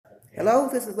Hello,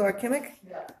 this is Laura Kimmick,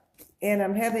 and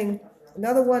I'm having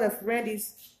another one of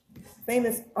Randy's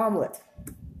famous omelet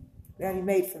that he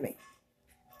made for me,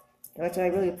 which I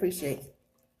really appreciate.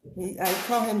 I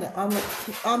call him the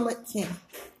omelet king.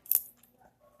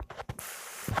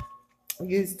 We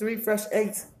used 3 fresh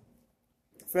eggs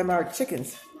from our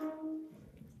chickens,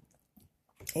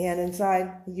 and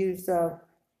inside we used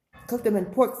cooked them in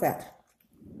pork fat,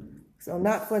 so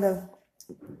not for the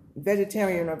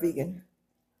vegetarian or vegan.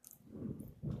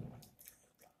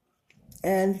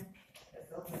 And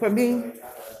for me,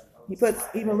 he puts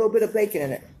even a little bit of bacon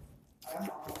in it.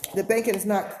 The bacon is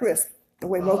not crisp the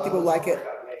way most people like it.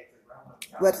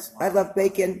 But I love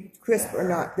bacon, crisp or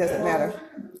not, doesn't matter.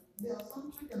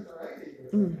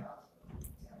 And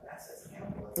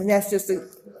that's just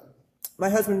my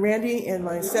husband Randy and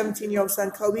my 17-year-old son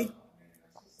Kobe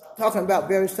talking about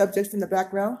various subjects in the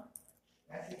background.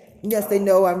 Yes, they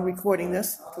know I'm recording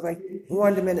this because I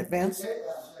warned them in advance.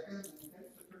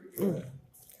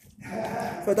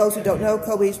 For those who don't know,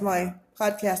 Kobe's my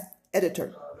podcast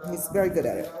editor. He's very good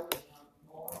at it.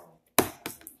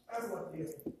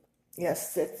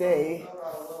 Yes, it's a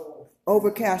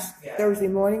overcast Thursday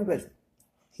morning, but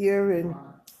here in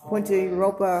Puente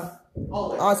Europa,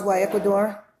 Osway,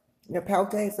 Ecuador, near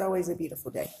Paute, it's always a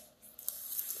beautiful day.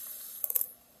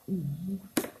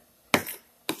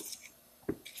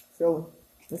 So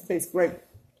this tastes great.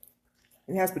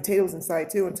 It has potatoes inside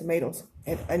too, and tomatoes,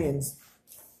 and onions,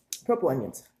 purple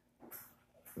onions.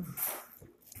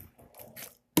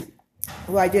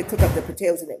 Well, I did cook up the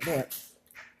potatoes in advance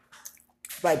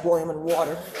by boiling them in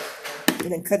water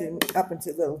and then cutting them up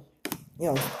into little,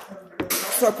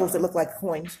 circles that look like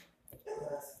coins.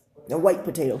 The white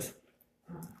potatoes.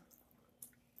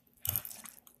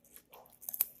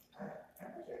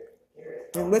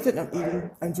 And with it,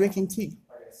 I'm drinking tea.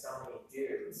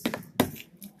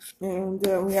 And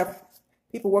we have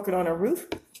people working on our roof,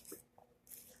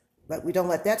 but we don't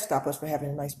let that stop us from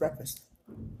having a nice breakfast.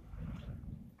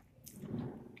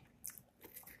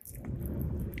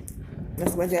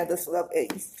 That's when I just love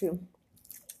eggs too,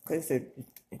 because they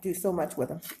do so much with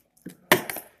them.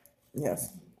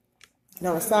 Yes. And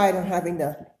on the side, I had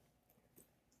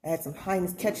some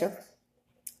Heinz ketchup.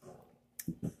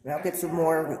 And I'll get some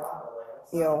more,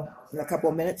 in a couple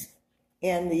of minutes.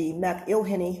 And the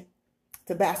McIlhenny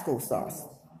Tabasco sauce.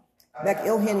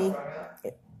 McIlhenny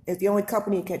is the only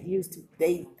company that can use.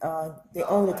 They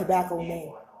own the tobacco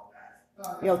name.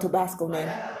 Tabasco name.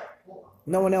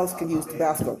 No one else can use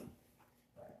Tabasco.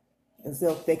 And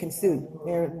so they can sue.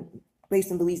 They're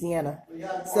based in Louisiana.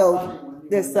 So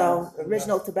this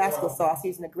original Tabasco sauce,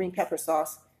 using the green pepper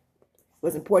sauce,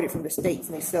 was imported from the States,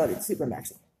 and they sell it at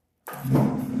Supermax.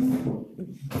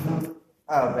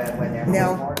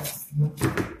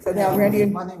 Now Randy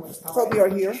and Kobe are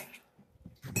here.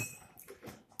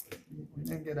 We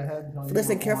didn't get ahead.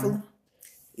 Listen carefully.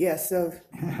 Yes, so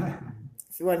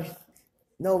if you want to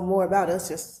know more about us,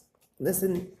 just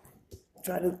listen.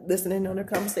 Try to listen in on our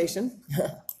conversation.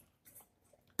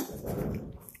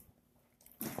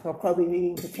 I'll probably be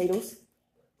eating potatoes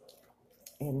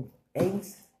and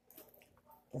eggs.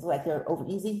 It's like they're over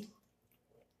easy.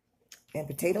 And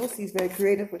potatoes, he's very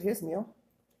creative with his meal.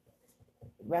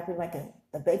 Wrapping like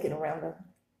a bacon around the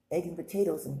egg and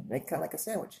potatoes and make kind of like a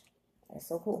sandwich. That's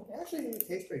so cool. Actually, it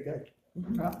tastes pretty good.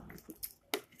 Mm-hmm.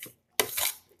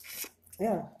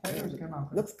 Yeah.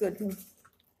 Looks good too.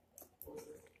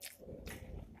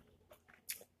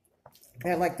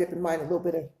 And I like dipping mine in a little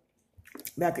bit of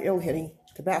McIlhenny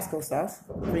Tabasco sauce,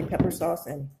 green pepper sauce,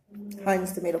 and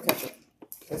Heinz tomato ketchup.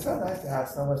 It's so nice to have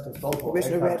so much disposable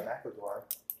Original red. in Ecuador.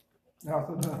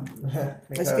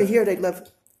 As you can hear, they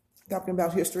love talking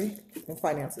about history and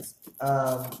finances.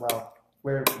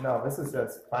 This is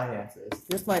just finances.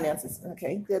 Just finances,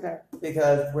 okay.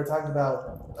 Because we're talking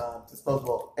about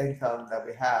disposable income that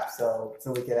we have, so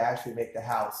we could actually make the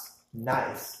house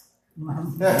nice.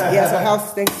 Yes, a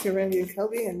house, thanks to Randy and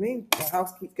Kobe and me, the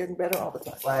house keeps getting better all the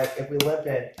time. Like if we lived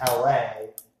in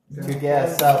LA, to get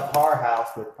a subpar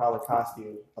house would probably cost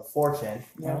you a fortune.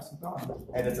 Yeah.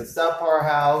 And it's a subpar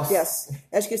house. Yes.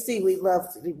 As you can see, we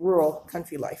love the rural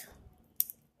country life.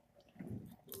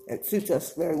 It suits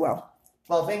us very well.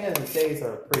 Well, things in the States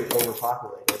are pretty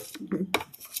overpopulated. Mm-hmm.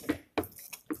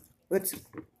 But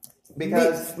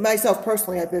because myself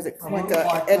personally, I visit like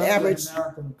an average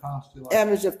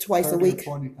of twice a week.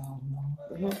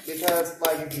 Mm-hmm. Because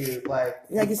if you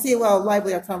you can see how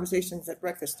lively our conversations at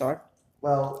breakfast are.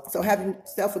 Well, so having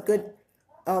yourself a good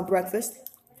breakfast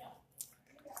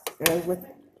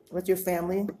with your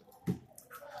family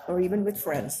or even with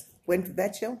friends. Buen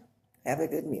provecho. Have a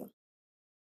good meal.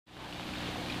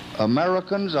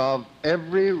 Americans of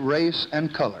every race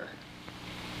and color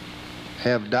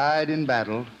have died in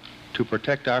battle to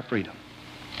protect our freedom.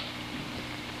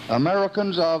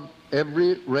 Americans of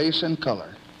every race and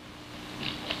color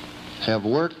have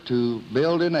worked to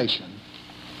build a nation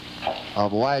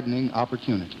of widening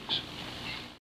opportunities.